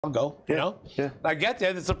I'll go, you know? Yeah. I get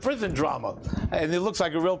there, it's a prison drama. And it looks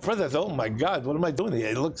like a real prison. I said, oh my God, what am I doing here?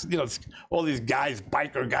 It looks, you know, all these guys,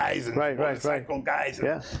 biker guys and motorcycle guys.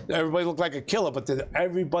 And everybody looked like a killer, but then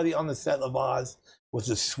everybody on the set of Oz was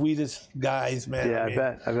the sweetest guys, man. Yeah, I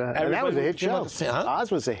bet. And that was a hit show. Oz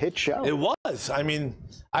was a hit show. It was. I mean,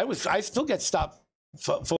 I still get stopped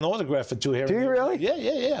for an autograph or two here. Do you really?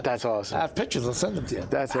 Yeah. That's awesome. I have pictures. I'll send them to you.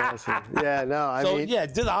 That's awesome. Yeah, no, I mean. So,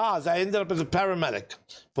 did Oz. I ended up as a paramedic.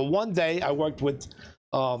 For one day, I worked with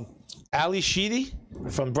Ali Sheedy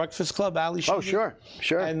from Breakfast Club. Ali Sheedy. Oh, sure.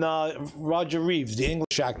 And Roger Reeves, the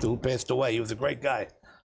English actor who passed away. He was a great guy.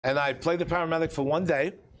 And I played the paramedic for one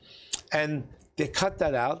day. And they cut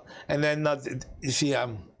that out. And then, you see,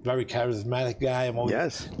 I'm a very charismatic guy. I'm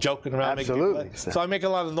always joking around. Absolutely. So I make a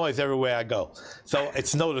lot of noise everywhere I go. So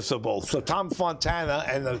it's noticeable. So Tom Fontana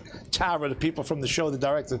and Tara, the people from the show, the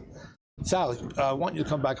director, Sally, I want you to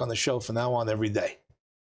come back on the show from now on every day.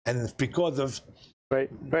 And it's because of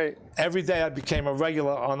every day I became a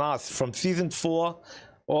regular on Oz from season 4.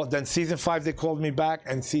 Or then season 5 they called me back,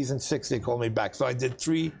 and season 6 they called me back. So I did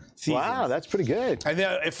 3 seasons. Wow, that's pretty good. And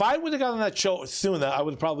if I would have gotten on that show sooner, I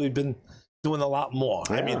would have probably been doing a lot more.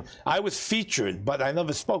 I mean, I was featured, but I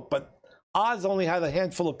never spoke. But Oz only had a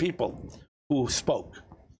handful of people who spoke.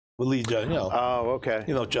 You know. Oh, okay.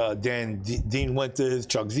 You know, Dean Winters,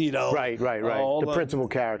 Chuck Zito. Right. The principal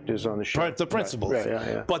characters on the show. The principals.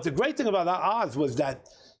 Right. But the great thing about Oz was that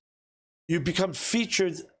you become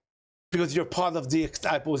featured because you're part of the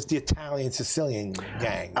Italian-Sicilian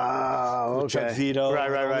gang. Oh, okay. Chuck Zito,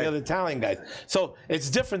 right. the other Italian guys. So it's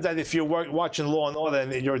different than if you're watching Law and Order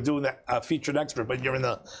and you're doing a featured expert, but you're in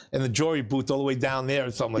the jury booth all the way down there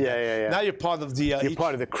or something like that. Yeah. Now you're part of the... you're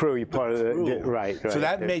part of the crew. You're part of the... Right. So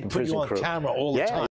that made put you on camera all the time.